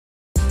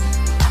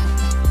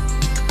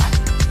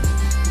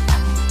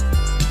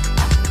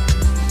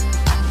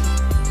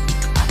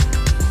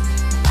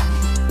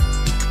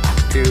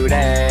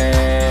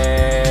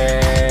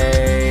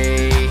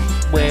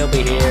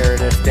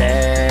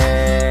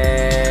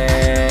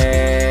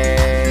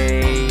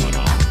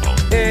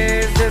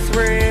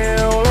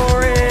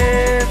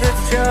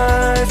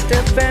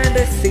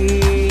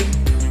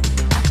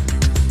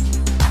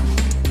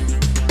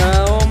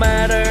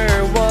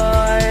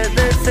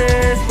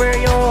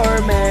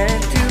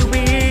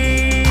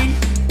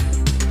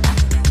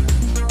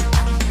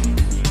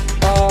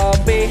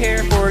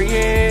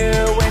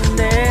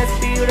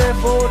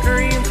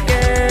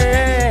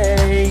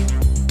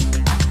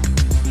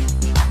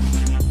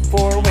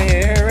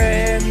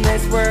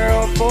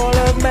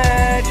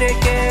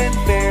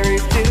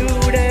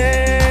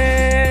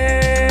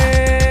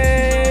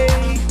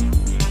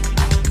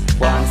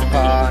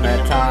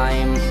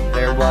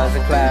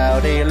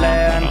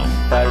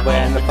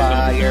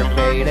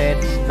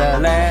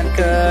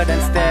wood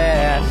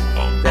instead.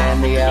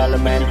 Then the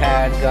element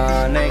had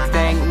gone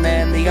extinct, and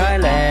then the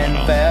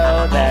island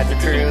fell. That's a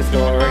true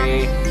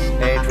story,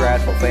 a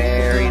dreadful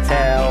fairy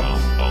tale.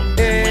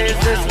 Is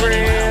this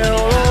real?